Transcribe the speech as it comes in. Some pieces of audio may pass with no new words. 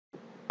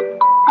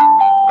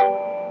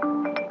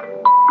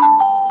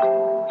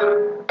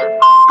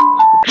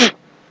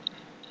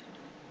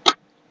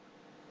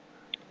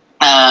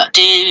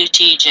Dear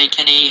TJ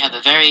Kenny, have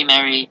a very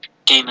merry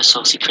Gamer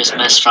Saucy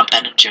Christmas from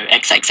Ben and Drew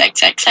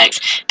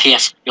XXXXX.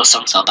 P.S. Your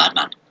songs are bad,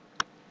 man.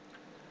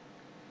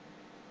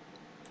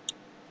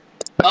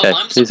 Okay, Oh,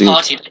 mine was a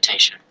party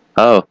invitation.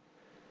 Oh.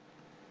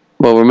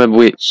 Well,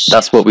 remember,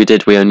 that's what we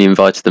did. We only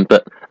invited them,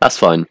 but that's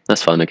fine.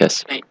 That's fine, I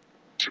guess. Wait,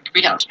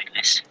 read out to me,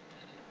 please.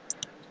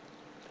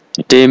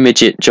 Dear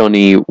Midget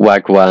Johnny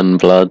Wagwan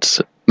Blood,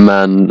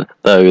 man,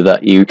 though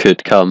that you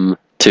could come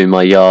to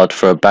my yard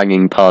for a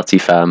banging party,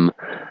 fam.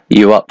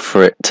 You up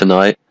for it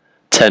tonight?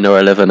 10 or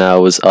 11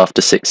 hours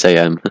after 6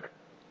 AM.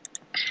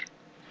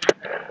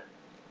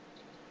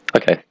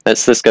 Okay,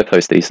 let's go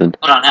post these then.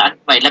 Hold on,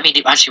 wait, let me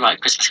actually write a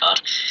Christmas card.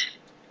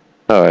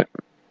 Alright.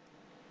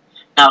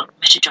 Now,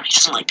 Midget John, he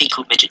doesn't like being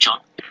called Midget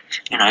John.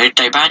 You know,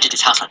 they branded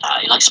his house like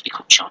that. He likes to be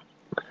called John.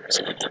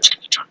 So I'm just going to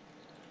be John.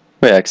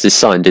 Well, yeah, because his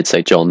sign did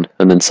say John,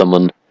 and then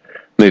someone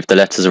moved the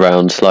letters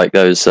around like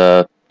those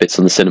bits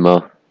on the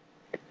cinema.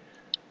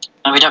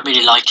 And we don't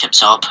really like him,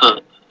 so I'll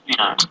put, you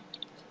know,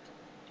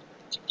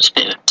 it's a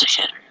bit of a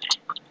dickhead,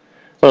 really.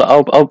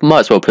 Well, I might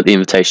as well put the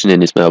invitation in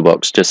his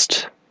mailbox,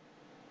 just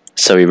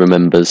so he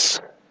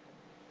remembers.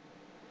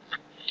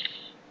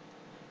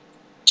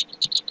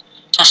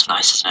 That's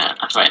nice, isn't it?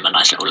 I've written him a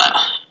nice little letter.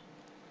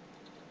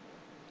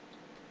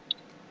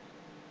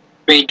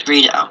 Read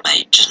it out,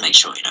 mate. Just make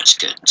sure you know it's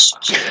good.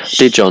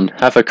 Dear John,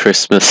 have a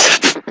Christmas.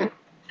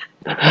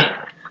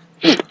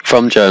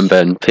 From Joe and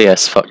Ben.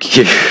 P.S. Fuck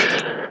you.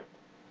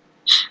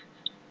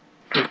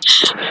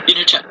 You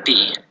know Jack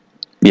B?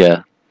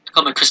 Yeah. I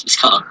got my Christmas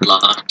card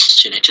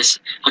last year.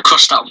 I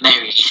crossed out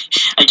Mary.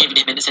 I gave it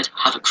him and it said,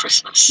 have a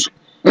Christmas.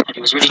 And he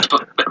was ready to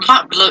put. But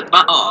Matt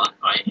R,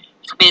 right?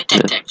 He got me a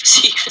deck for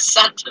Secret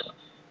Santa.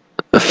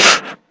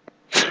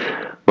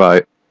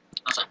 Right.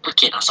 I was like,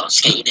 wicked. I started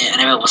skating it,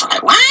 and everyone was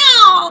like,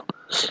 wow!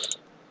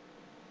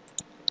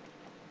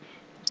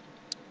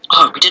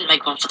 Oh, we didn't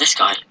make one for this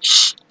guy.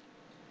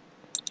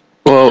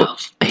 Well,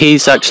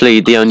 he's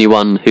actually the only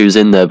one who's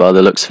in there by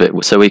the looks of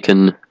it, so we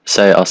can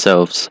say it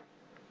ourselves.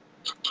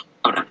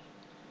 Oh no.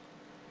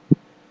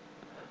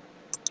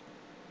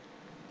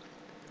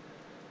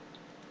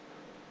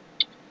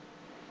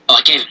 Oh,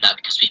 I gave him that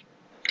because we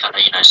kind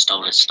of, you know,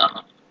 stole his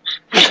stuff.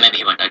 Maybe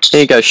he won't notice.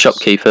 Here you go,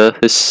 shopkeeper.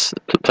 This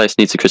place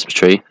needs a Christmas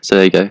tree, so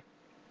there you go.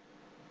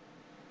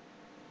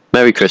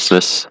 Merry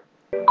Christmas.